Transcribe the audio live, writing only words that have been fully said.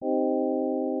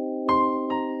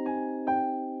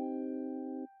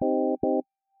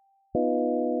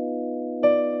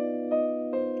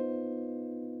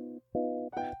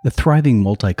The thriving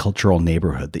multicultural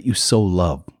neighborhood that you so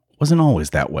love wasn't always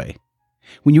that way.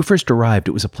 When you first arrived,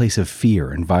 it was a place of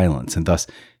fear and violence and thus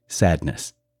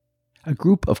sadness. A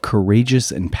group of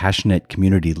courageous and passionate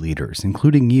community leaders,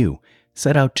 including you,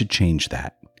 set out to change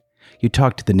that. You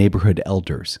talked to the neighborhood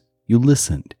elders. You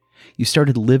listened. You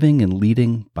started living and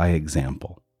leading by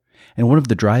example. And one of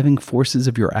the driving forces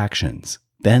of your actions,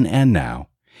 then and now,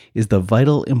 is the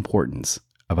vital importance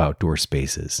of outdoor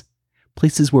spaces,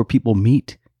 places where people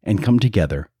meet and come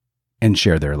together and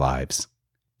share their lives.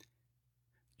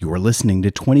 You are listening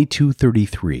to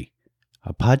 2233,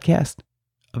 a podcast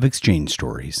of exchange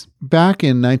stories. Back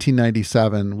in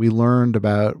 1997, we learned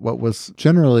about what was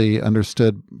generally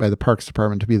understood by the Parks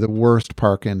Department to be the worst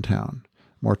park in town.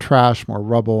 More trash, more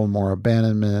rubble, more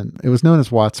abandonment. It was known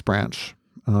as Watts Branch,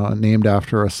 named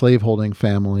after a slaveholding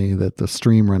family that the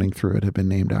stream running through it had been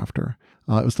named after.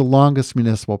 It was the longest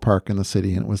municipal park in the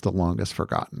city, and it was the longest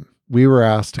forgotten. We were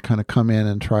asked to kind of come in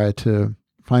and try to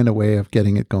find a way of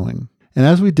getting it going. And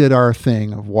as we did our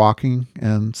thing of walking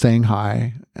and saying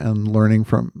hi and learning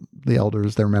from the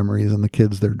elders their memories and the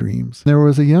kids their dreams, there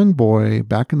was a young boy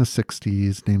back in the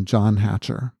 60s named John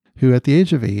Hatcher, who at the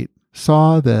age of 8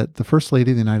 saw that the First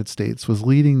Lady of the United States was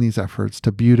leading these efforts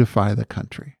to beautify the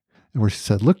country. And where she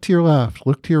said, look to your left,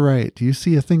 look to your right. Do you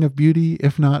see a thing of beauty?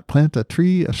 If not, plant a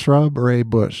tree, a shrub, or a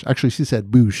bush. Actually, she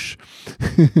said bush.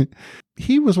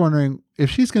 He was wondering, if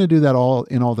she's going to do that all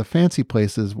in all the fancy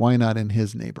places, why not in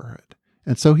his neighborhood?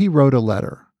 And so he wrote a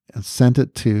letter and sent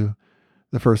it to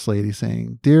the First Lady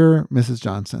saying, Dear Mrs.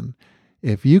 Johnson,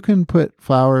 if you can put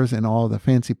flowers in all the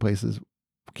fancy places,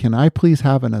 can I please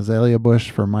have an azalea bush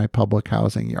for my public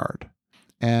housing yard?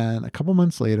 And a couple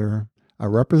months later, a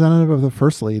representative of the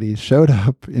First Lady showed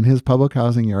up in his public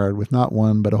housing yard with not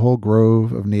one, but a whole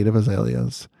grove of native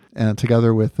azaleas, and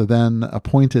together with the then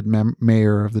appointed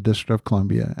mayor of the District of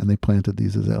Columbia, and they planted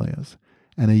these azaleas.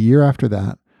 And a year after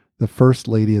that, the First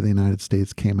Lady of the United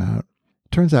States came out.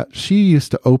 Turns out she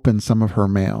used to open some of her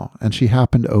mail, and she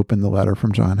happened to open the letter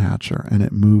from John Hatcher, and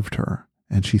it moved her.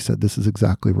 And she said, this is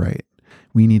exactly right.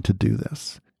 We need to do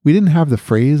this. We didn't have the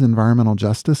phrase environmental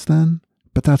justice then,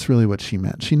 but that's really what she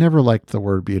meant. She never liked the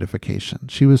word beautification.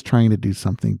 She was trying to do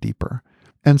something deeper.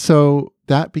 And so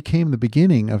that became the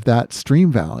beginning of that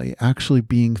stream valley actually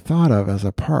being thought of as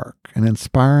a park and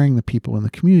inspiring the people in the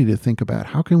community to think about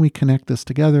how can we connect this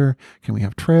together? Can we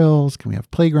have trails? Can we have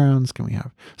playgrounds? Can we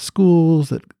have schools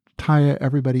that tie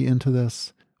everybody into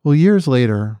this? Well, years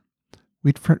later,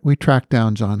 we tracked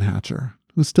down John Hatcher,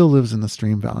 who still lives in the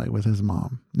stream valley with his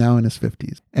mom, now in his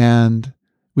 50s. And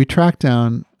we tracked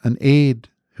down an aide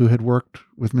who had worked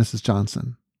with Mrs.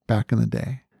 Johnson back in the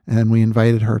day, and we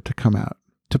invited her to come out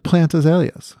to plant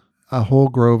azaleas, a whole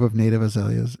grove of native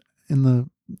azaleas in the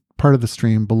part of the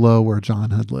stream below where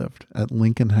John had lived at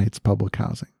Lincoln Heights Public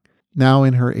Housing. Now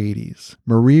in her 80s,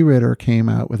 Marie Ritter came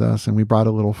out with us, and we brought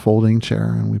a little folding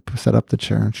chair, and we set up the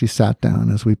chair, and she sat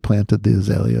down as we planted the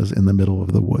azaleas in the middle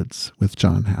of the woods with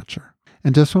John Hatcher.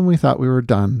 And just when we thought we were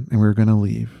done and we were going to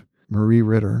leave, Marie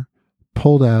Ritter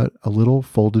pulled out a little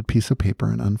folded piece of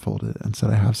paper and unfolded it and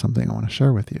said, I have something I want to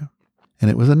share with you. And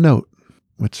it was a note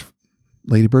which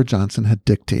Lady Bird Johnson had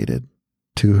dictated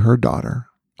to her daughter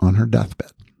on her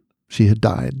deathbed. She had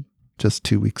died just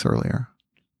 2 weeks earlier.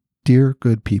 Dear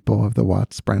good people of the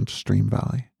Watts Branch Stream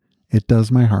Valley, it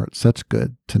does my heart such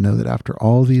good to know that after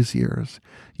all these years,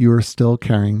 you are still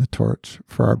carrying the torch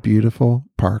for our beautiful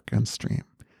park and stream.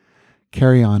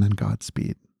 Carry on and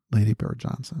Godspeed, Lady Bird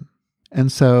Johnson.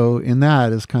 And so in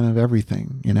that is kind of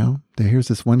everything, you know. Here's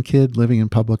this one kid living in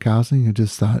public housing who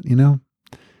just thought, you know,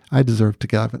 I deserve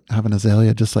to have an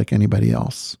azalea just like anybody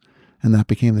else. And that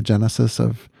became the genesis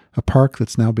of a park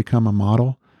that's now become a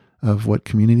model of what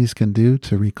communities can do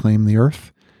to reclaim the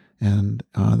earth. And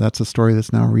that's a story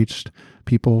that's now reached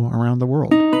people around the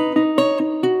world.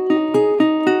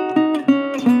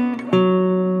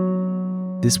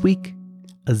 This week,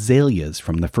 azaleas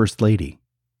from the First Lady,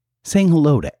 saying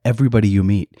hello to everybody you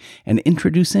meet, and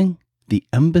introducing the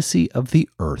Embassy of the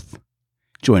Earth.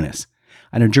 Join us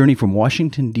on a journey from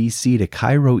Washington, D.C. to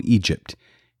Cairo, Egypt,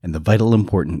 and the vital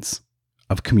importance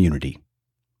of community.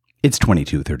 It's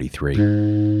 2233.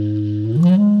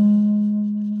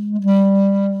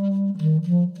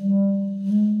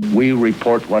 We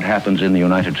report what happens in the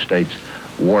United States,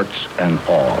 warts and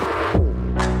all.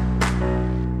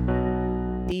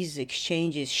 These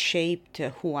exchanges shaped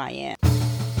who I am.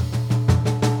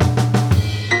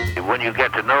 When you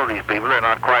get to know these people, they're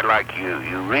not quite like you.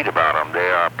 You read about them. They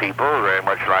are people very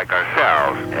much like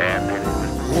ourselves.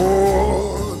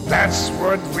 Oh, that's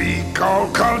what we call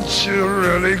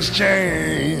cultural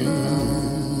exchange.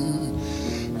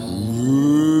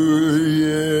 Ooh,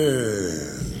 yeah.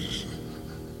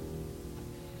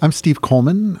 I'm Steve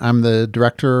Coleman. I'm the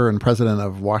director and president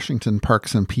of Washington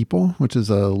Parks and People, which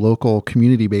is a local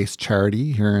community-based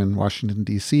charity here in Washington,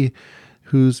 D.C.,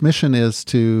 whose mission is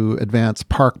to advance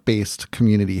park-based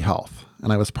community health.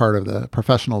 And I was part of the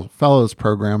Professional Fellows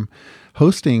Program,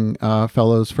 hosting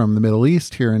fellows from the Middle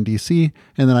East here in D.C.,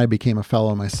 and then I became a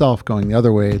fellow myself going the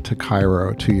other way to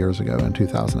Cairo 2 years ago in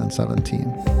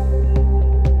 2017.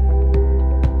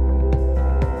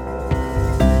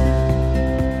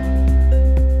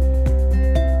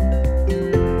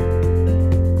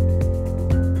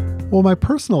 Well, my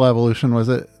personal evolution was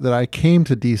that I came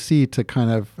to DC to kind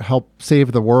of help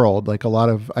save the world, like a lot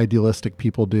of idealistic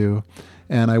people do.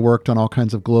 And I worked on all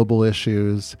kinds of global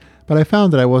issues. But I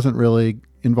found that I wasn't really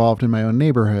involved in my own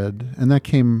neighborhood. And that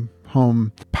came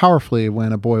home powerfully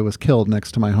when a boy was killed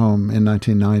next to my home in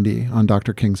 1990 on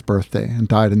Dr. King's birthday and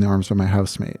died in the arms of my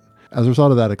housemate. As a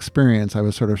result of that experience, I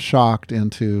was sort of shocked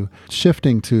into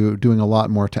shifting to doing a lot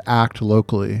more to act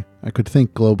locally. I could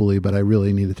think globally, but I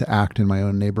really needed to act in my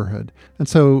own neighborhood. And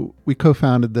so we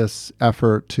co-founded this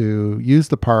effort to use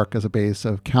the park as a base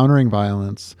of countering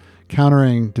violence,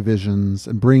 countering divisions,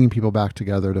 and bringing people back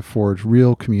together to forge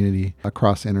real community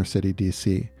across inner city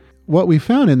DC. What we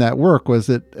found in that work was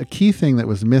that a key thing that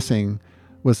was missing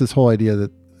was this whole idea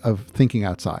of thinking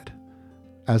outside.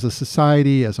 As a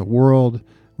society, as a world,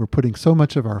 we're putting so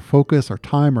much of our focus, our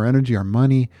time, our energy, our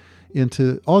money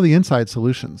into all the inside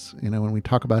solutions. You know, when we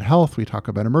talk about health, we talk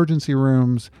about emergency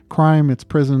rooms, crime, it's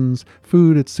prisons,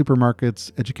 food, it's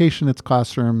supermarkets, education, it's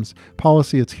classrooms,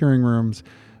 policy, it's hearing rooms.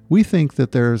 We think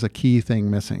that there's a key thing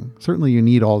missing. Certainly you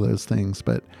need all those things,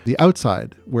 but the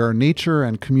outside, where nature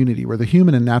and community, where the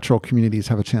human and natural communities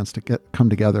have a chance to come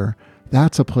together,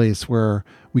 that's a place where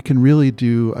we can really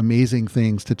do amazing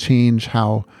things to change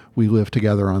how we live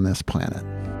together on this planet.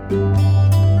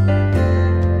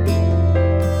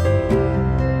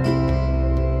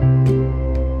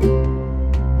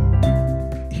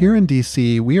 Here in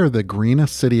DC, we are the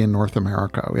greenest city in North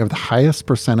America. We have the highest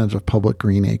percentage of public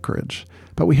green acreage,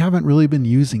 but we haven't really been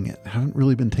using it, haven't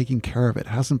really been taking care of it,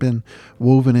 hasn't been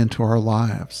woven into our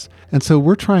lives. And so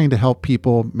we're trying to help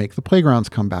people make the playgrounds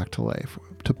come back to life,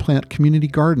 to plant community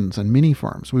gardens and mini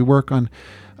farms. We work on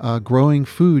growing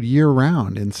food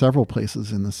year-round in several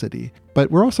places in the city. But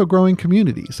we're also growing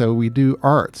community. So we do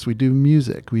arts, we do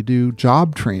music, we do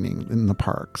job training in the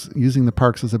parks, using the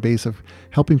parks as a base of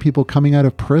helping people coming out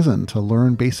of prison to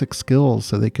learn basic skills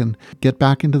so they can get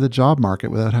back into the job market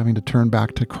without having to turn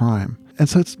back to crime. And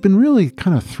so it's been really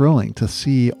kind of thrilling to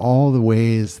see all the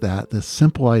ways that this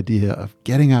simple idea of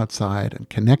getting outside and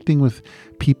connecting with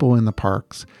people in the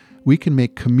parks, we can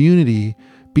make community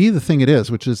be the thing it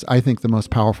is, which is, I think, the most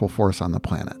powerful force on the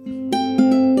planet.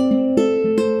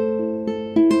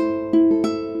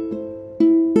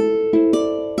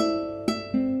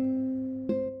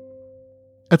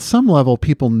 At some level,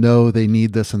 people know they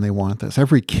need this and they want this.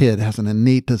 Every kid has an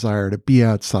innate desire to be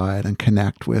outside and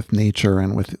connect with nature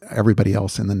and with everybody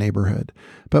else in the neighborhood.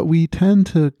 But we tend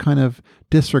to kind of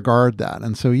disregard that.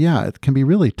 And so, yeah, it can be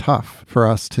really tough for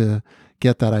us to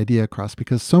get that idea across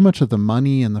because so much of the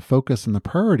money and the focus and the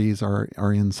priorities are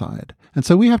inside. And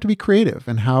so we have to be creative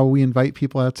in how we invite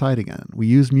people outside again. We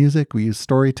use music, we use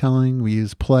storytelling, we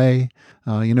use play.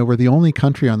 We're the only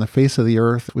country on the face of the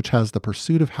earth which has the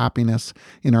pursuit of happiness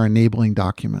in our enabling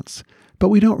documents. But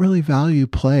we don't really value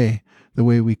play the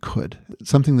way we could.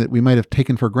 Something that we might have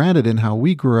taken for granted in how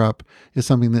we grew up is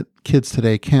something that kids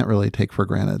today can't really take for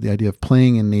granted. The idea of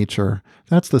playing in nature,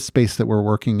 that's the space that we're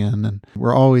working in. And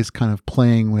we're always kind of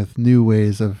playing with new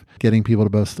ways of getting people to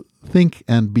both think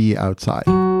and be outside.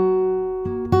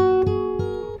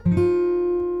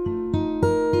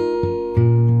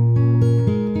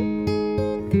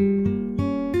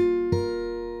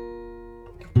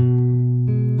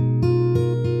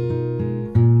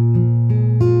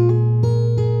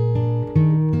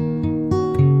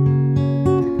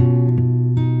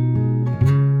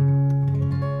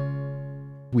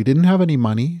 We didn't have any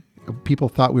money. People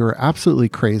thought we were absolutely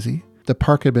crazy. The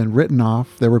park had been written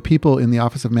off. There were people in the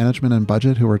Office of Management and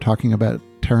Budget who were talking about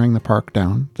tearing the park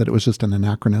down, that it was just an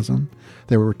anachronism.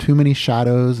 There were too many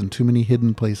shadows and too many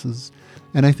hidden places.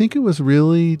 And I think it was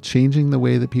really changing the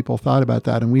way that people thought about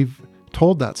that. And we've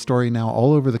told that story now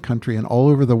all over the country and all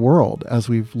over the world as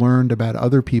we've learned about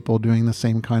other people doing the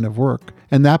same kind of work.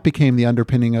 And that became the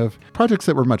underpinning of projects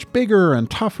that were much bigger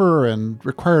and tougher and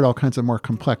required all kinds of more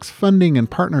complex funding and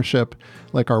partnership,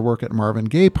 like our work at Marvin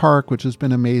Gaye Park, which has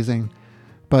been amazing.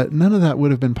 But none of that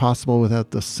would have been possible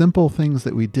without the simple things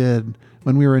that we did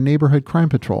when we were a neighborhood crime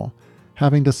patrol,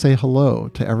 having to say hello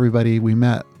to everybody we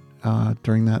met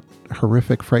during that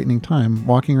horrific, frightening time,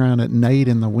 walking around at night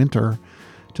in the winter,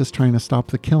 just trying to stop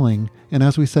the killing. And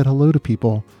as we said hello to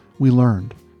people, we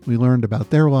learned. We learned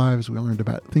about their lives. We learned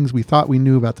about things we thought we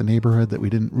knew about the neighborhood that we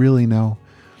didn't really know.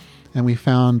 And we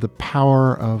found the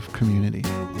power of community.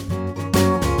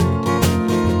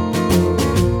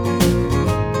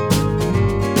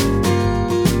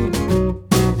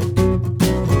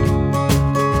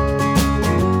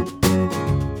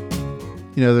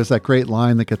 You know, there's that great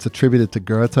line that gets attributed to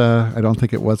Goethe. I don't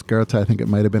think it was Goethe. I think it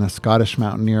might have been a Scottish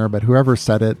mountaineer, but whoever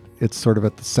said it, it's sort of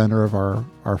at the center of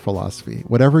our philosophy.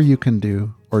 Whatever you can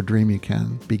do or dream you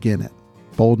can, begin it.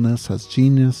 Boldness has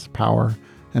genius, power,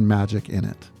 and magic in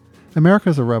it. America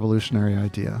is a revolutionary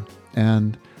idea.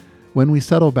 And when we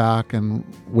settle back and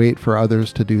wait for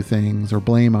others to do things or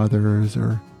blame others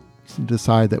or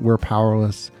decide that we're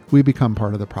powerless, we become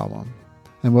part of the problem.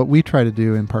 And what we try to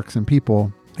do in Parks and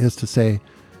People is to say,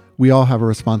 we all have a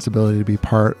responsibility to be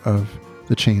part of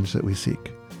the change that we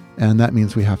seek. And that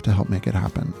means we have to help make it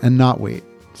happen and not wait.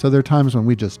 So there are times when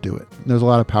we just do it. There's a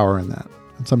lot of power in that.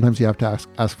 And sometimes you have to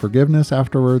ask forgiveness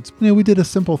afterwards. You know, we did a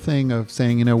simple thing of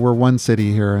saying, you know, we're one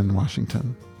city here in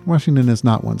Washington. Washington is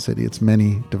not one city. It's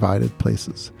many divided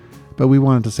places. But we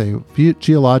wanted to say,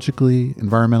 geologically,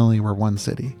 environmentally, we're one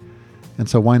city. And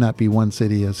so why not be one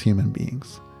city as human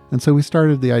beings? And so we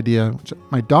started the idea, which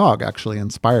my dog actually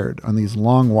inspired on these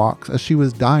long walks. As she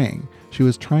was dying, she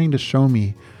was trying to show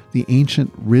me the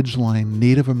ancient ridgeline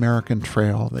Native American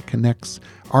trail that connects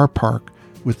our park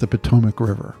with the Potomac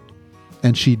River.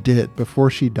 And she did. Before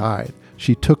she died,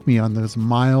 she took me on those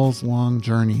miles-long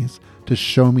journeys to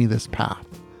show me this path,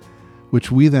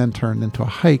 which we then turned into a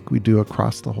hike we do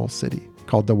across the whole city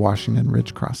called the Washington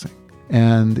Ridge Crossing.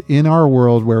 And in our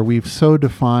world where we've so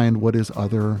defined what is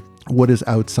other, what is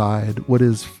outside, what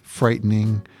is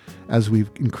frightening, as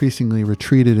we've increasingly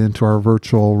retreated into our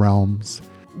virtual realms,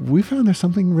 we found there's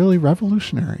something really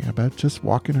revolutionary about just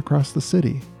walking across the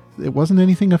city. It wasn't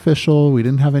anything official. We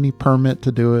didn't have any permit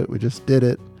to do it. We just did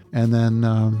it. And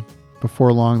then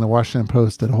before long, the Washington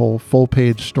Post did a whole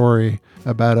full-page story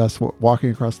about us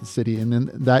walking across the city. And then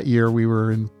that year we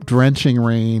were in drenching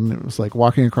rain. It was like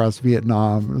walking across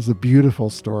Vietnam. It was a beautiful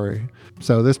story.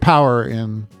 So there's power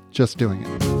in just doing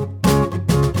it.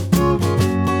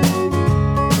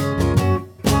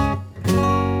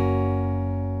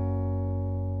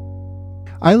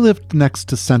 I lived next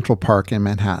to Central Park in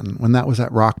Manhattan when that was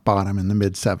at rock bottom in the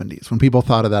mid-'70s, when people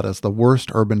thought of that as the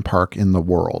worst urban park in the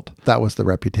world. That was the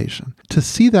reputation. To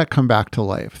see that come back to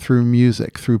life through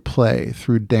music, through play,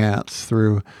 through dance,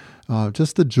 through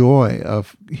just the joy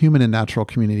of human and natural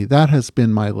community, that has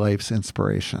been my life's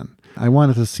inspiration. I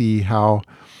wanted to see how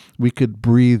we could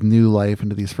breathe new life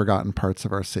into these forgotten parts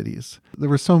of our cities. There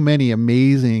were so many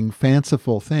amazing,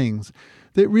 fanciful things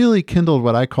that really kindled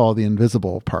what I call the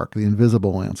invisible park, the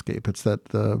invisible landscape. It's that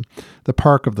the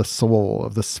park of the soul,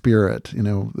 of the spirit, you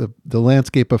know, the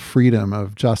landscape of freedom,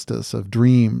 of justice, of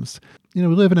dreams. You know,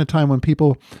 we live in a time when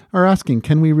people are asking,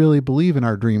 can we really believe in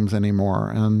our dreams anymore?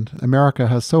 And America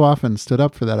has so often stood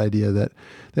up for that idea that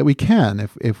we can,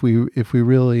 if we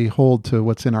really hold to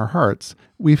what's in our hearts.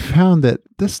 We've found that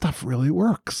this stuff really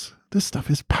works. This stuff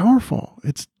is powerful.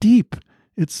 It's deep.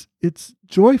 It's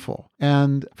joyful.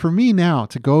 And for me now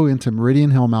to go into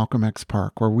Meridian Hill Malcolm X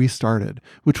Park, where we started,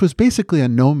 which was basically a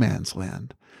no man's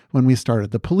land when we started.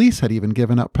 The police had even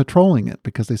given up patrolling it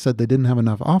because they said they didn't have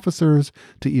enough officers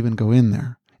to even go in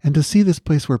there. And to see this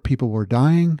place where people were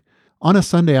dying on a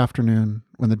Sunday afternoon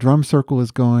when the drum circle is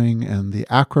going and the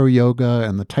acro yoga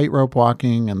and the tightrope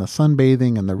walking and the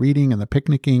sunbathing and the reading and the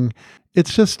picnicking,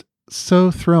 it's just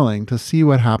so thrilling to see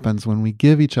what happens when we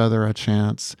give each other a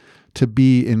chance to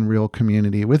be in real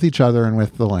community with each other and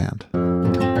with the land.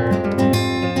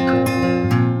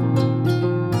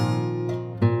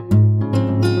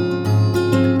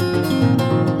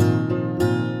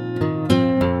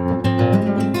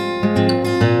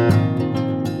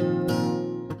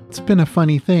 It's been a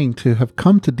funny thing to have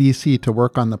come to DC to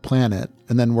work on the planet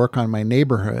and then work on my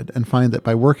neighborhood and find that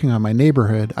by working on my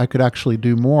neighborhood, I could actually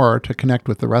do more to connect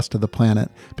with the rest of the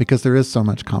planet because there is so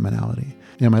much commonality.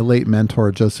 You know, my late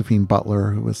mentor, Josephine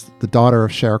Butler, who was the daughter of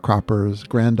sharecroppers,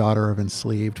 granddaughter of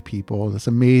enslaved people, this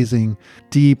amazing,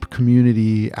 deep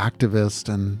community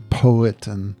activist and poet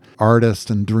and artist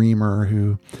and dreamer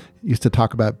who used to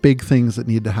talk about big things that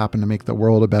need to happen to make the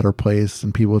world a better place.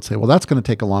 And people would say, well, that's going to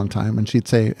take a long time. And she'd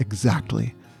say,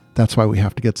 exactly. That's why we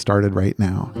have to get started right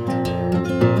now.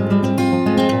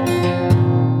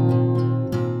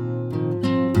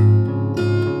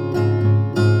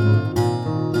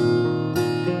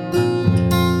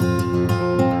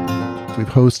 We've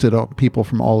hosted people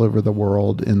from all over the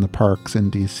world in the parks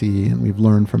in DC, and we've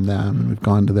learned from them, and we've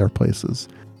gone to their places.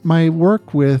 My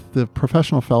work with the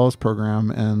Professional Fellows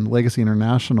Program and Legacy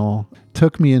International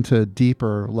took me into a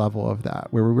deeper level of that,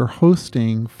 where we were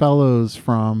hosting fellows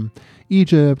from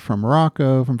Egypt, from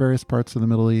Morocco, from various parts of the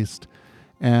Middle East,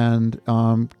 and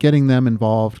getting them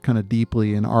involved kind of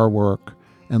deeply in our work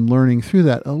and learning through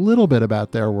that a little bit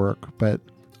about their work. But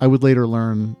I would later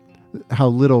learn how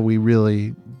little we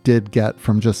really did get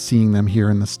from just seeing them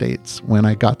here in the States when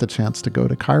I got the chance to go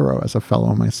to Cairo as a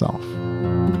fellow myself.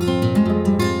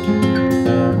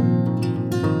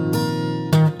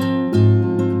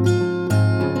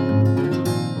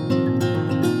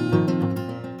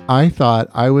 I thought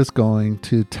I was going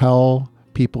to tell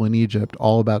people in Egypt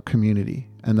all about community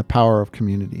and the power of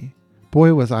community.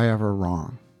 Boy, was I ever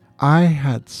wrong. I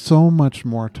had so much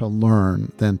more to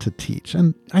learn than to teach.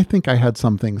 And I think I had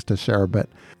some things to share, but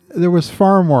there was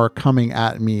far more coming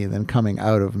at me than coming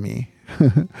out of me.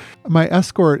 My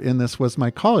escort in this was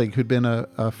my colleague who'd been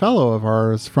a fellow of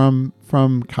ours from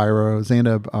Cairo,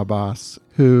 Zainab Abbas,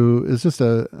 who is just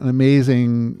an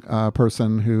amazing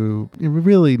person who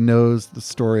really knows the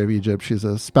story of Egypt. She's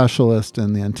a specialist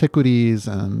in the antiquities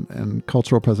and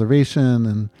cultural preservation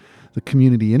and the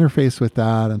community interface with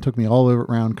that, and took me all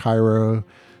around Cairo,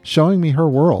 showing me her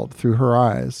world through her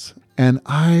eyes. And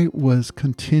I was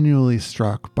continually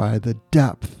struck by the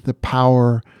depth, the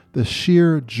power, the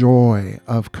sheer joy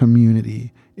of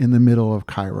community in the middle of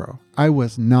Cairo. I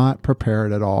was not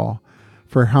prepared at all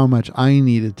for how much I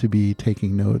needed to be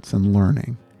taking notes and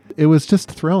learning. It was just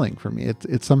thrilling for me.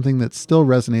 It's something that still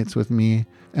resonates with me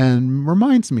and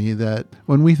reminds me that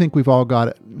when we think we've all got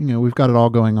it, we've got it all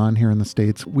going on here in the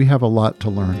States, we have a lot to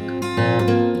learn.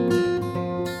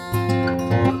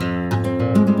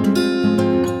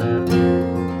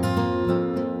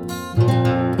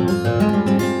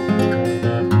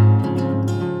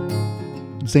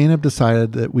 Zainab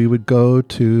decided that we would go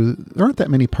to, there aren't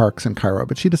that many parks in Cairo,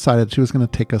 but she decided she was going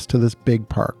to take us to this big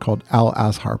park called Al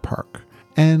Azhar Park.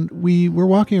 And we were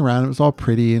walking around, it was all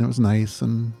pretty and it was nice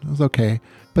and it was okay.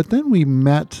 But then we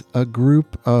met a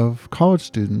group of college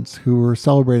students who were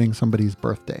celebrating somebody's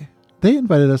birthday. They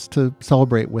invited us to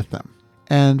celebrate with them.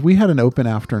 And we had an open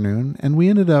afternoon and we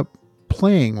ended up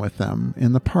playing with them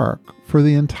in the park for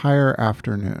the entire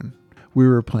afternoon. We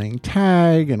were playing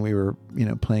tag and we were,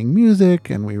 playing music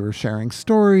and we were sharing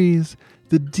stories.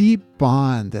 The deep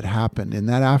bond that happened in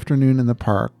that afternoon in the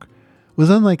park was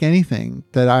unlike anything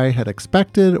that I had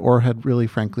expected or had really,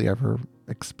 frankly, ever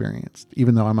experienced,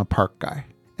 even though I'm a park guy.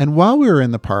 And while we were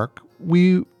in the park,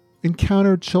 we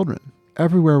encountered children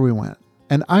everywhere we went.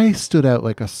 And I stood out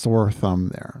like a sore thumb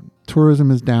there.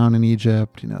 Tourism is down in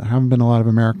Egypt. There haven't been a lot of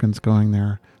Americans going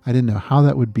there. I didn't know how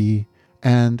that would be.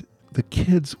 And the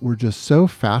kids were just so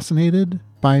fascinated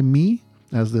by me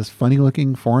as this funny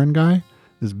looking foreign guy,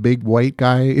 this big white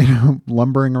guy,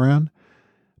 lumbering around,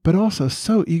 but also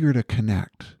so eager to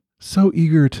connect, so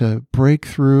eager to break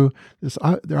through this.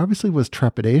 There obviously was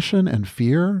trepidation and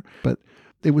fear, but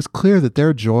it was clear that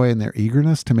their joy and their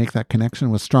eagerness to make that connection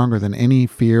was stronger than any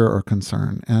fear or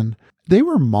concern. And they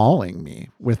were mauling me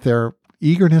with their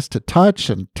eagerness to touch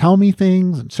and tell me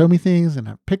things and show me things and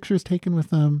have pictures taken with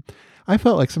them. I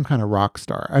felt like some kind of rock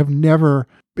star. I've never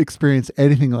experienced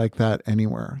anything like that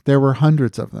anywhere. There were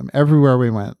hundreds of them everywhere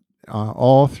we went.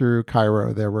 All through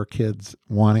Cairo, there were kids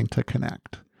wanting to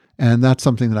connect. And that's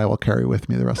something that I will carry with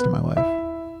me the rest of my life.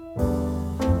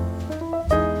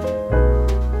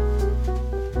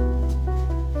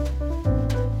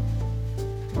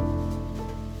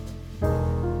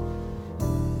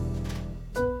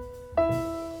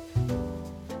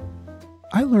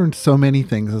 I learned so many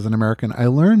things as an American. I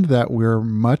learned that we're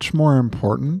much more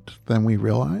important than we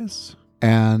realize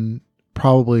and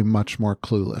probably much more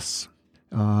clueless.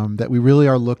 That we really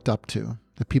are looked up to,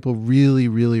 that people really,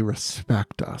 really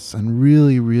respect us and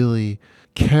really, really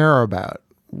care about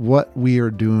what we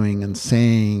are doing and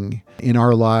saying in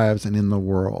our lives and in the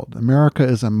world. America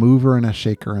is a mover and a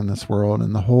shaker in this world,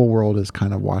 and the whole world is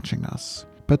kind of watching us.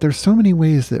 But there's so many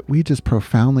ways that we just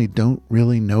profoundly don't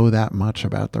really know that much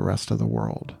about the rest of the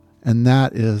world. And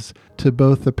that is to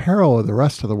both the peril of the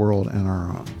rest of the world and our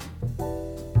own.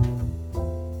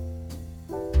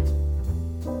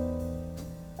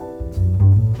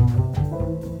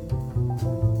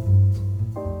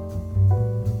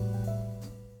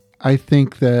 I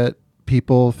think that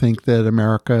people think that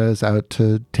America is out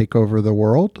to take over the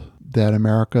world, that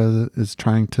America is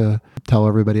trying to tell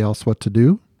everybody else what to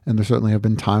do. And there certainly have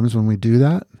been times when we do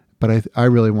that. But I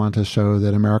really want to show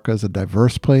that America is a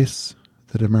diverse place,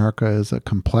 that America is a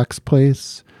complex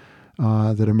place,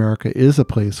 that America is a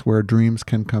place where dreams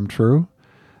can come true,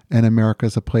 And America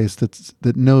is a place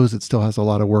that knows it still has a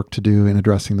lot of work to do in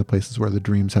addressing the places where the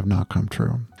dreams have not come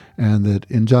true. And that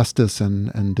injustice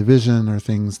and division are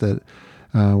things that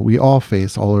we all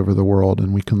face all over the world,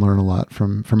 and we can learn a lot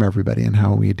from everybody and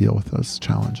how we deal with those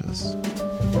challenges.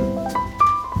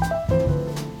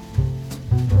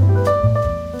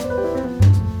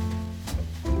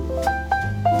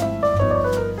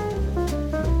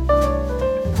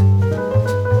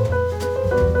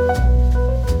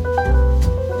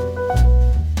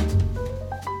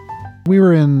 We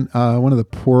were in one of the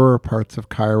poorer parts of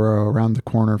Cairo, around the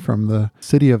corner from the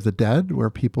City of the Dead, where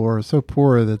people are so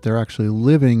poor that they're actually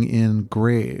living in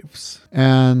graves.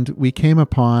 And we came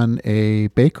upon a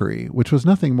bakery, which was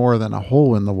nothing more than a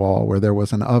hole in the wall where there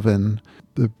was an oven.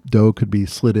 The dough could be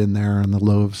slid in there and the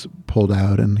loaves pulled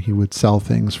out, and he would sell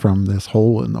things from this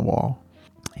hole in the wall.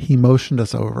 He motioned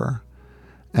us over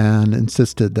and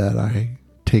insisted that I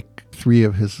take 3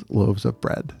 of his loaves of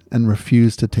bread and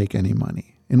refused to take any money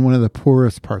in one of the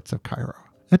poorest parts of Cairo.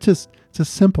 It's a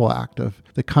simple act of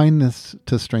the kindness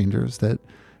to strangers that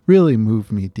really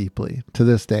moved me deeply. To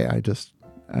this day, I just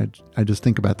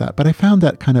think about that. But I found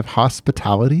that kind of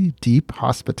hospitality, deep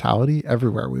hospitality,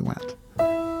 everywhere we went.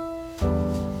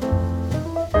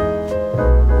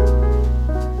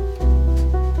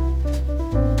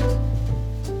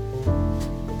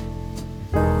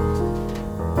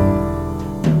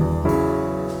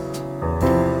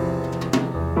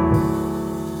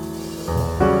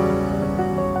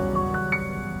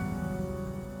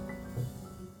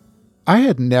 I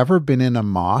had never been in a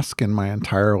mosque in my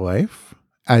entire life.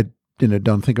 I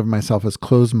don't think of myself as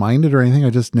closed-minded or anything. I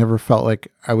just never felt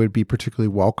like I would be particularly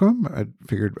welcome. I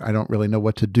figured I don't really know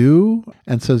what to do.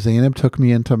 And so Zainab took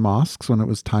me into mosques when it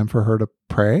was time for her to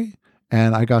pray.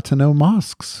 And I got to know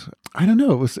mosques. I don't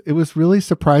know. It was really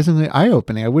surprisingly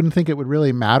eye-opening. I wouldn't think it would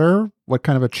really matter what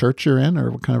kind of a church you're in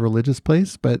or what kind of religious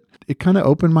place, but it kind of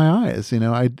opened my eyes.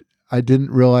 I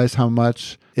didn't realize how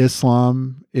much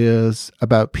Islam is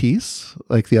about peace,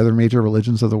 like the other major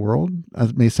religions of the world.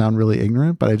 It may sound really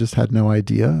ignorant, but I just had no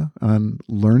idea. On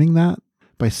learning that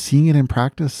by seeing it in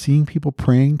practice, seeing people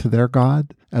praying to their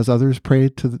God as others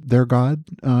prayed to their God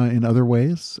in other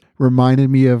ways, reminded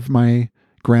me of my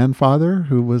grandfather,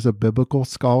 who was a biblical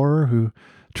scholar who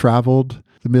traveled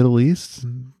the Middle East,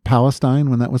 Palestine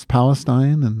when that was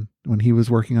Palestine, and when he was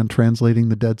working on translating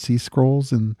the Dead Sea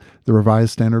Scrolls and the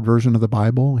Revised Standard Version of the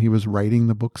Bible. He was writing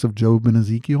the books of Job and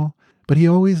Ezekiel. But he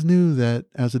always knew that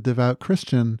as a devout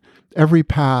Christian, every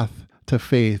path to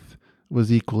faith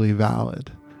was equally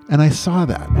valid. And I saw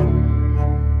that.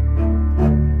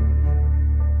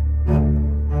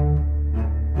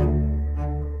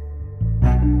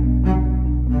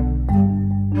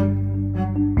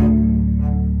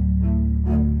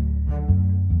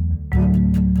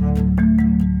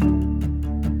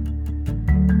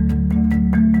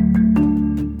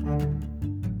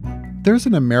 There's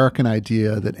an American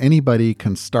idea that anybody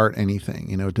can start anything.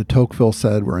 De Tocqueville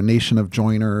said we're a nation of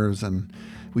joiners and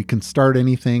we can start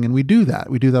anything, and we do that.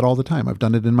 We do that all the time. I've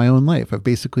done it in my own life. I've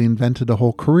basically invented a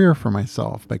whole career for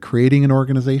myself by creating an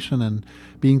organization and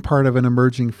being part of an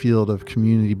emerging field of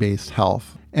community-based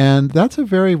health. And that's a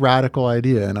very radical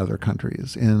idea in other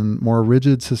countries. In more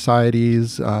rigid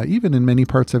societies, even in many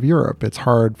parts of Europe, it's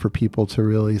hard for people to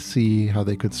really see how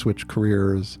they could switch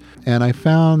careers. And I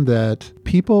found that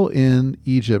people in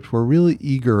Egypt were really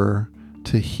eager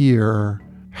to hear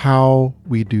how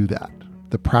we do that.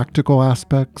 The practical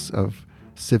aspects of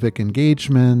civic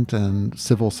engagement and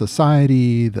civil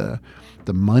society, the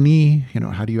money,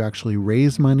 how do you actually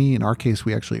raise money? In our case,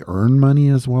 we actually earn money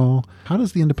as well. How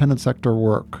does the independent sector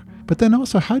work? But then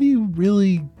also, how do you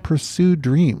really pursue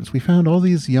dreams? We found all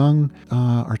these young,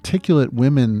 articulate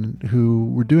women who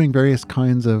were doing various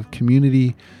kinds of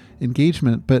community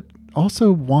engagement, but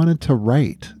also wanted to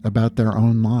write about their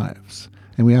own lives.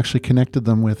 And we actually connected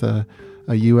them with a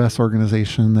U.S.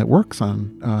 organization that works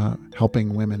on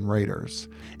helping women writers.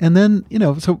 And then,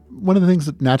 so one of the things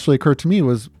that naturally occurred to me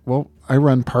was, well, I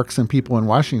run Parks and People in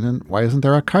Washington. Why isn't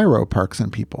there a Cairo Parks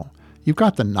and People? You've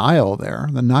got the Nile there.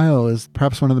 The Nile is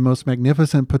perhaps one of the most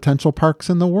magnificent potential parks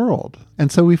in the world.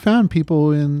 And so we found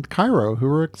people in Cairo who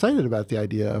were excited about the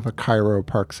idea of a Cairo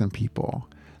Parks and People.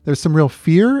 There's some real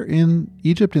fear in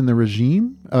Egypt, in the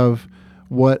regime, of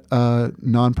what a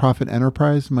nonprofit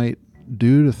enterprise might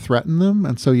do to threaten them,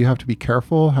 and so you have to be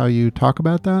careful how you talk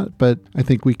about that. But I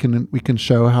think we can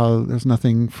show how there's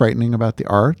nothing frightening about the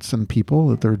arts and people,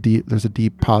 that there's a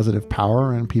deep positive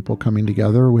power in people coming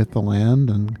together with the land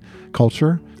and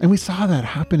culture. And we saw that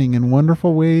happening in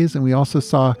wonderful ways, and we also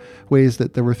saw ways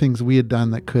that there were things we had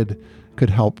done that could could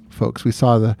help folks. We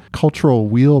saw the Cultural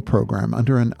Wheel program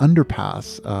under an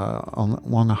underpass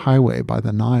along a highway by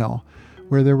the Nile,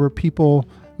 where there were people.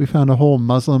 We found a whole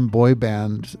Muslim boy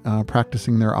band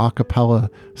practicing their a cappella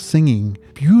singing.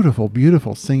 Beautiful,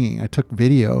 beautiful singing. I took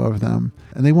video of them.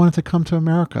 And they wanted to come to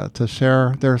America to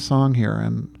share their song here.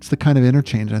 And it's the kind of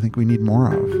interchange I think we need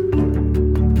more of.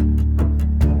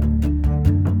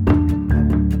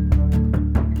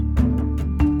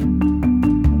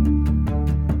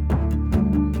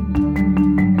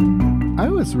 I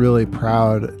was really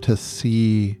proud to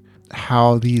see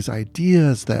how these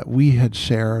ideas that we had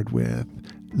shared with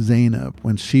Zainab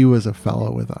when she was a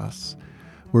fellow with us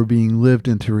were being lived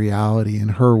into reality in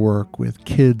her work with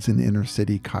kids in inner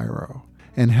city Cairo,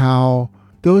 and how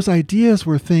those ideas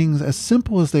were things as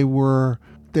simple as they were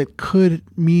that could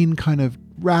mean kind of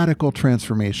radical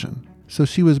transformation. So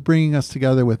she was bringing us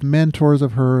together with mentors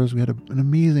of hers. We had an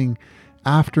amazing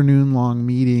afternoon-long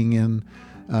meeting in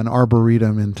an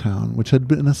arboretum in town, which had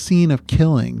been a scene of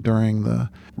killing during the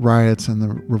riots and the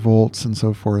revolts and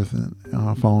so forth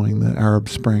following the Arab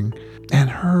Spring. And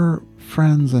her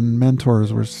friends and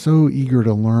mentors were so eager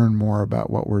to learn more about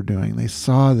what we're doing. They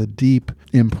saw the deep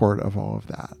import of all of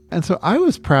that. And so I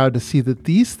was proud to see that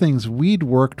these things we'd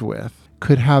worked with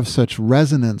could have such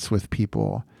resonance with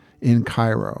people in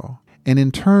Cairo. And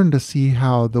in turn to see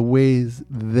how the ways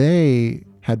they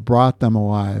had brought them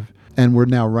alive and we're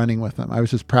now running with them. I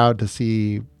was just proud to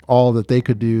see all that they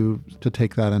could do to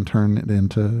take that and turn it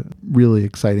into really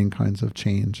exciting kinds of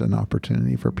change and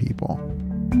opportunity for people.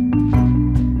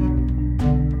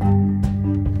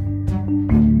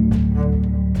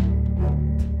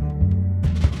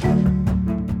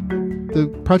 The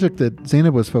project that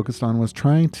Zainab was focused on was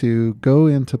trying to go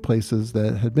into places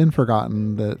that had been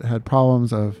forgotten, that had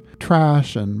problems of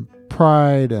trash and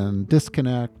pride and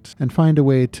disconnect, and find a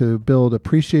way to build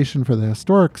appreciation for the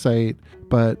historic site,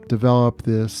 but develop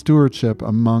the stewardship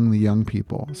among the young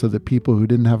people so that people who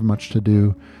didn't have much to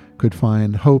do could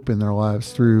find hope in their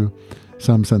lives through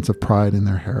some sense of pride in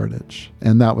their heritage.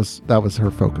 And that was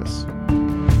her focus.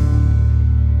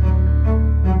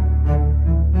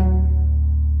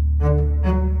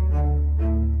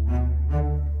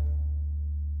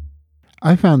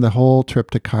 I found the whole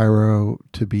trip to Cairo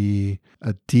to be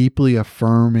a deeply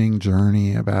affirming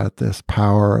journey about this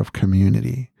power of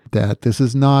community. That this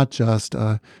is not just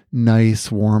a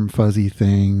nice, warm, fuzzy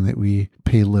thing that we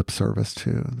pay lip service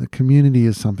to. The community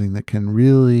is something that can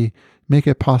really make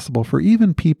it possible for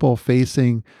even people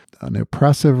facing an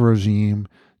oppressive regime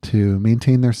to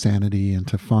maintain their sanity and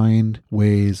to find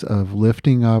ways of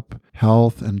lifting up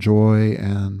health and joy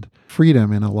and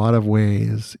freedom in a lot of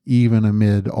ways, even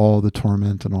amid all the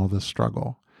torment and all the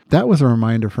struggle. That was a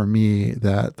reminder for me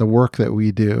that the work that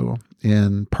we do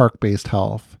in park-based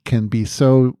health can be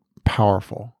so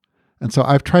powerful. And so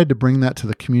I've tried to bring that to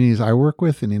the communities I work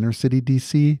with in inner city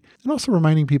DC, and also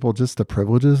reminding people just the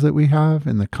privileges that we have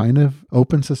and the kind of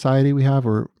open society we have.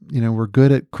 We're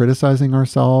good at criticizing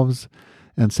ourselves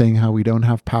and saying how we don't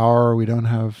have power, we don't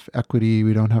have equity,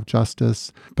 we don't have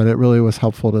justice. But it really was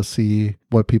helpful to see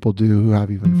what people do who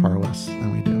have even far less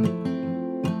than we do.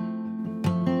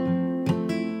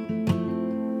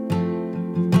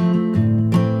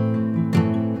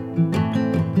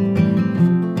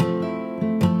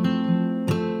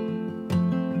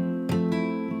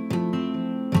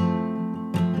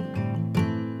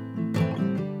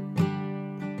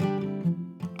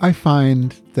 I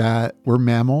find that we're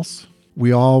mammals.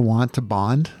 We all want to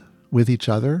bond with each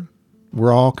other.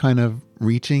 We're all kind of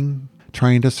reaching,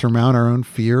 trying to surmount our own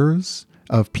fears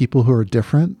of people who are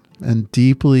different and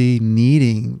deeply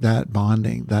needing that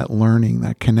bonding, that learning,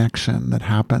 that connection that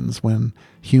happens when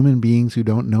human beings who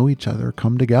don't know each other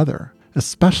come together,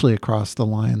 especially across the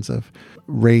lines of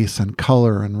race and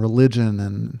color and religion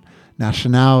and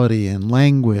nationality and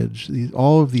language,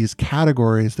 all of these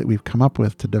categories that we've come up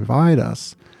with to divide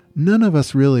us. None of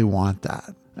us really want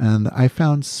that. And I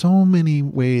found so many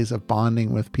ways of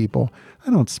bonding with people.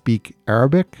 I don't speak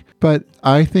Arabic, but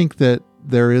I think that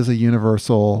there is a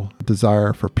universal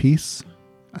desire for peace.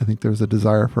 I think there's a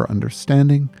desire for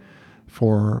understanding,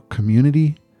 for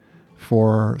community,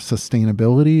 for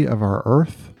sustainability of our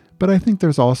earth. But I think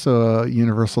there's also a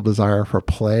universal desire for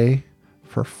play,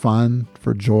 for fun,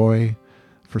 for joy,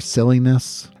 for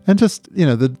silliness, and just,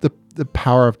 the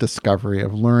power of discovery,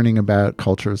 of learning about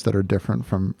cultures that are different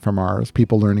from ours,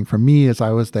 people learning from me as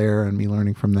I was there and me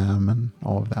learning from them and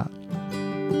all of that.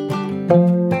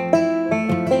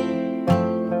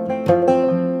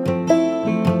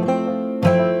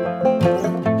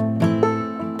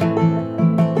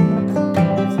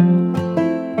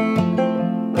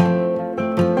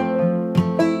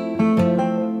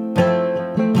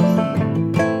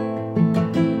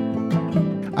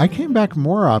 I came back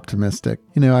more optimistic.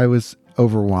 I was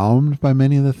overwhelmed by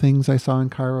many of the things I saw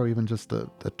in Cairo, even just the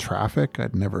traffic.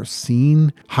 I'd never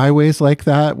seen highways like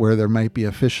that where there might be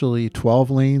officially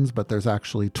 12 lanes, but there's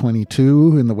actually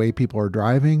 22 in the way people are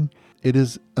driving. It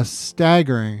is a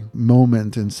staggering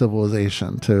moment in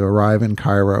civilization to arrive in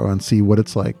Cairo and see what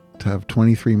it's like to have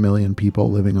 23 million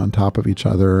people living on top of each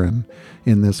other and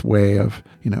in this way of,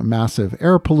 massive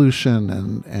air pollution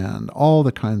and all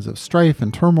the kinds of strife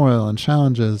and turmoil and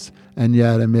challenges. And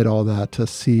yet amid all that, to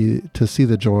see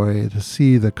the joy, to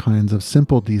see the kinds of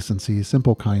simple decency,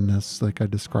 simple kindness, like I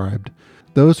described,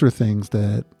 those are things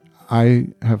that I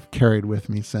have carried with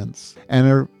me since and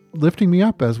are lifting me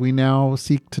up as we now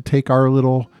seek to take our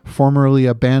little formerly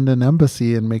abandoned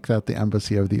embassy and make that the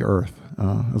embassy of the earth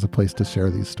as a place to share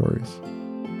these stories.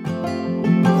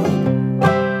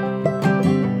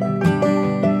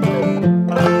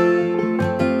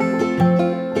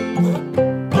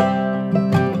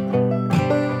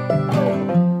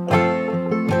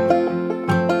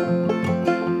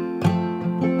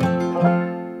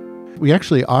 We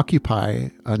actually occupy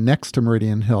next to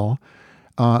Meridian Hill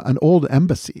an old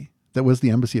embassy that was the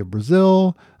embassy of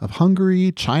Brazil, of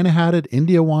Hungary. China had it,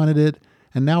 India wanted it,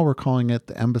 and now we're calling it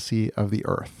the Embassy of the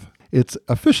Earth. It's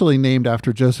officially named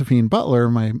after Josephine Butler,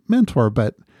 my mentor,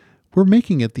 but we're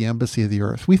making it the Embassy of the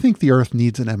Earth. We think the Earth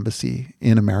needs an embassy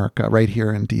in America, right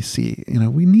here in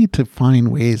DC. We need to find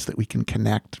ways that we can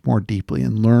connect more deeply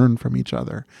and learn from each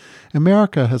other.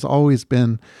 America has always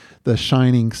been the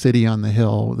shining city on the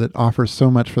hill that offers so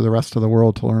much for the rest of the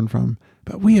world to learn from,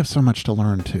 but we have so much to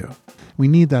learn too. We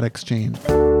need that exchange.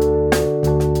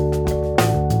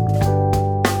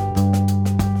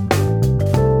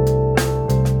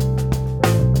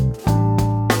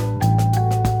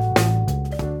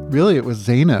 Really, it was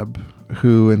Zainab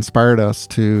who inspired us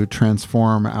to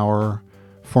transform our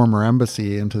former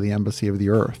embassy into the Embassy of the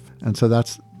Earth. And so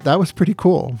that was pretty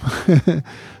cool to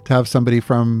have somebody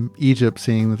from Egypt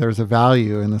seeing that there's a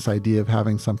value in this idea of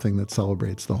having something that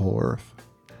celebrates the whole Earth.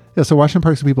 Yeah, so Washington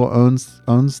Parks and People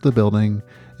owns the building,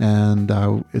 and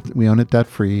we own it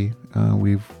debt-free.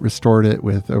 We've restored it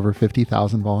with over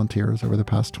 50,000 volunteers over the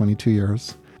past 22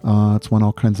 years. It's won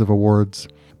all kinds of awards.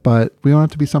 But we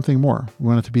want it to be something more. We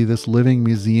want it to be this living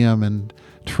museum and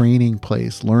training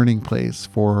place, learning place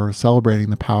for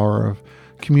celebrating the power of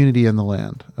community in the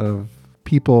land, of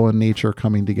people and nature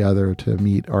coming together to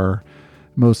meet our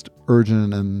most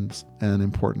urgent and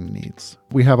important needs.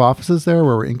 We have offices there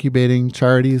where we're incubating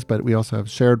charities, but we also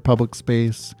have shared public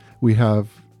space. We have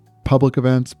public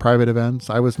events, private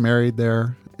events. I was married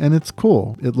there, and it's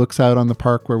cool. It looks out on the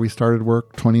park where we started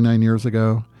work 29 years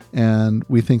ago. And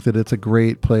we think that it's a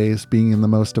great place, being in the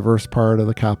most diverse part of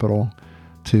the capital,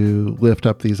 to lift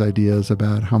up these ideas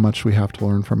about how much we have to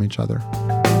learn from each other.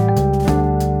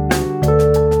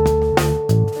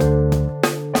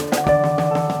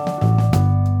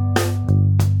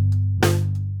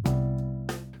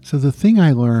 So the thing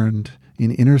I learned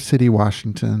in inner city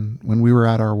Washington when we were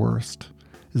at our worst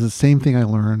is the same thing I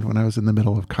learned when I was in the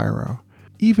middle of Cairo.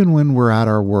 Even when we're at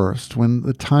our worst, when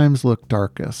the times look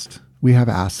darkest, we have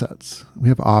assets. We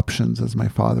have options, as my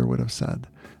father would have said.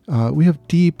 We have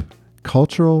deep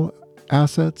cultural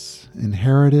assets in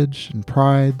heritage and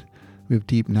pride. We have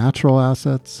deep natural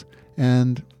assets.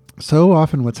 And so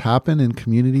often what's happened in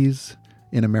communities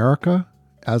in America,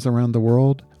 as around the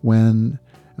world, when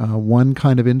one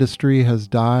kind of industry has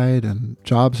died and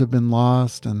jobs have been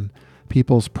lost and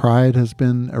people's pride has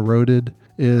been eroded,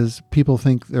 is people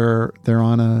think they're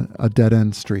on a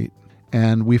dead-end street.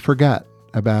 And we forget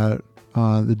about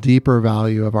the deeper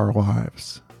value of our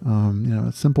lives.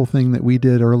 A simple thing that we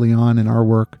did early on in our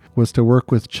work was to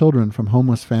work with children from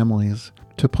homeless families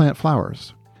to plant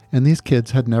flowers. And these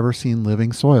kids had never seen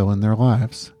living soil in their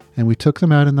lives. And we took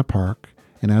them out in the park,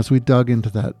 and as we dug into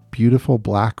that beautiful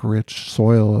black, rich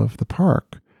soil of the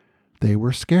park, they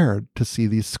were scared to see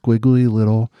these squiggly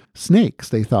little snakes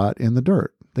they thought in the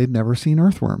dirt. They'd never seen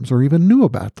earthworms or even knew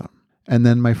about them. And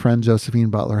then my friend Josephine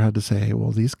Butler had to say,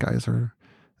 well, these guys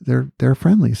they're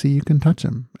friendly. See, you can touch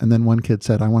him. And then one kid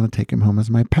said, I want to take him home as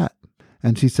my pet.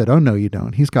 And she said, oh, no, you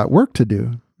don't. He's got work to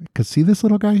do. Because see this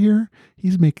little guy here?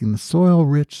 He's making the soil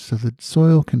rich so the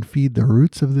soil can feed the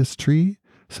roots of this tree.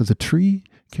 So the tree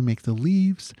can make the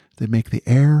leaves that make the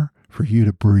air for you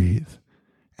to breathe.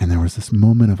 And there was this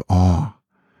moment of awe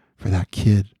for that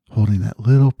kid holding that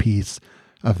little piece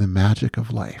of the magic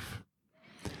of life.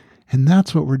 And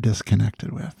that's what we're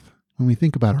disconnected with. When we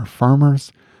think about our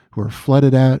farmers who are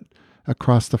flooded out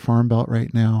across the Farm Belt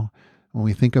right now, when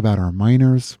we think about our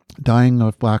miners dying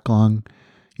of black lung,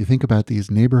 you think about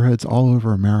these neighborhoods all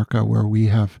over America where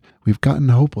we've gotten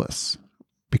hopeless.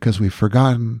 because we've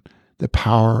forgotten the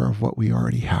power of what we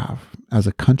already have. As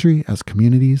a country, as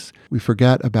communities, we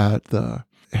forget about the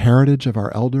heritage of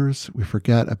our elders. We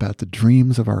forget about the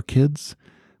dreams of our kids.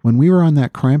 When we were on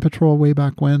that crime patrol way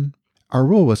back when, our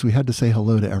rule was we had to say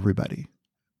hello to everybody.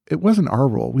 It wasn't our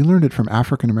rule. We learned it from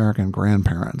African-American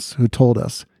grandparents who told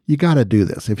us, you got to do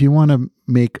this. If you want to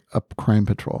make a crime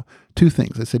patrol, 2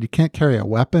 things. They said you can't carry a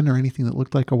weapon or anything that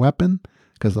looked like a weapon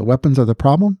because the weapons are the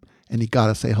problem. And you got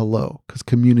to say hello because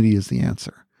community is the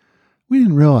answer. We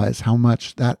didn't realize how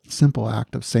much that simple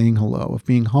act of saying hello, of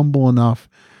being humble enough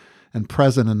and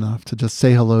present enough to just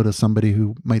say hello to somebody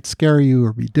who might scare you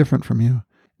or be different from you.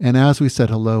 And as we said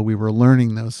hello, we were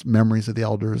learning those memories of the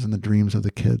elders and the dreams of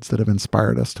the kids that have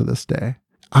inspired us to this day.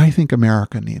 I think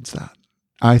America needs that.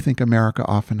 I think America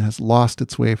often has lost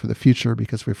its way for the future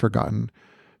because we've forgotten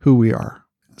who we are.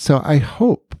 So I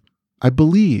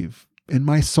believe in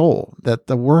my soul that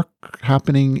the work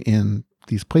happening in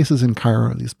these places in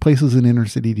Cairo, these places in inner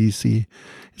city DC,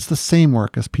 it's the same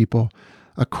work as people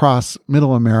across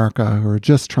middle America who are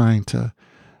just trying to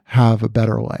have a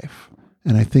better life.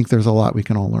 And I think there's a lot we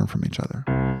can all learn from each other.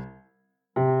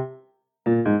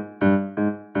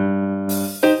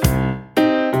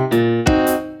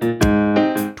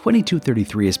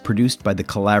 "2233" is produced by the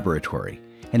Collaboratory,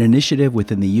 an initiative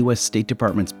within the U.S. State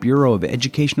Department's Bureau of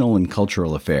Educational and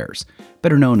Cultural Affairs,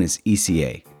 better known as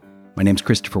ECA. My name's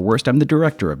Christopher Wurst. I'm the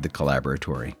director of the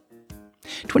Collaboratory.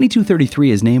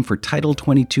 2233 is named for Title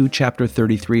 22, Chapter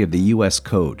 33 of the U.S.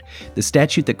 Code, the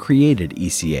statute that created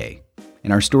ECA.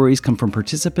 And our stories come from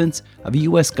participants of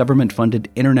U.S. government-funded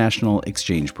international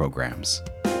exchange programs.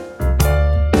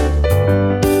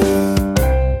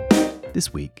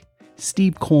 This week,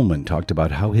 Steve Coleman talked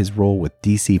about how his role with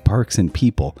DC Parks and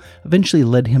People eventually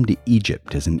led him to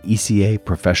Egypt as an ECA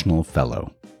Professional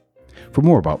Fellow. For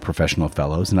more about Professional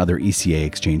Fellows and other ECA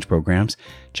exchange programs,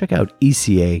 check out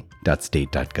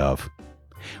eca.state.gov.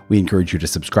 We encourage you to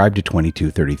subscribe to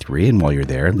 2233, and while you're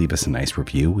there, leave us a nice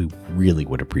review. We really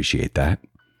would appreciate that.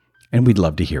 And we'd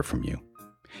love to hear from you.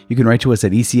 You can write to us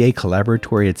at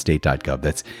ecacollaboratory@state.gov.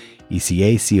 That's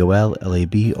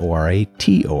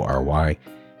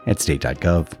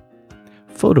ecacollaboratory@state.gov.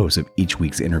 Photos of each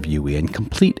week's interviewee and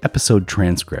complete episode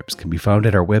transcripts can be found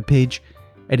at our webpage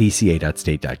at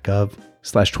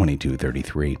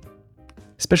eca.state.gov/2233.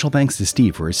 Special thanks to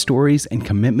Steve for his stories and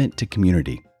commitment to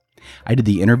community. I did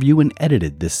the interview and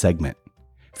edited this segment.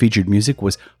 Featured music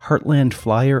was Heartland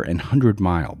Flyer and 100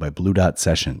 Mile by Blue Dot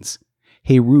Sessions.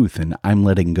 Hey Ruth and I'm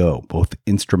Letting Go, both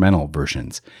instrumental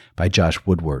versions, by Josh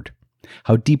Woodward.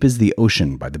 How Deep is the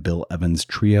Ocean by the Bill Evans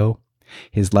Trio.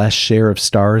 His Last Share of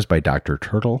Stars by Dr.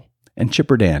 Turtle. And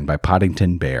Chipper Dan by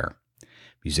Poddington Bear.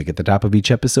 Music at the top of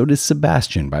each episode is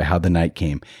Sebastian by How the Night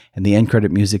Came, and the end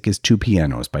credit music is Two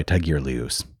Pianos by Tagir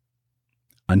Lius.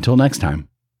 Until next time.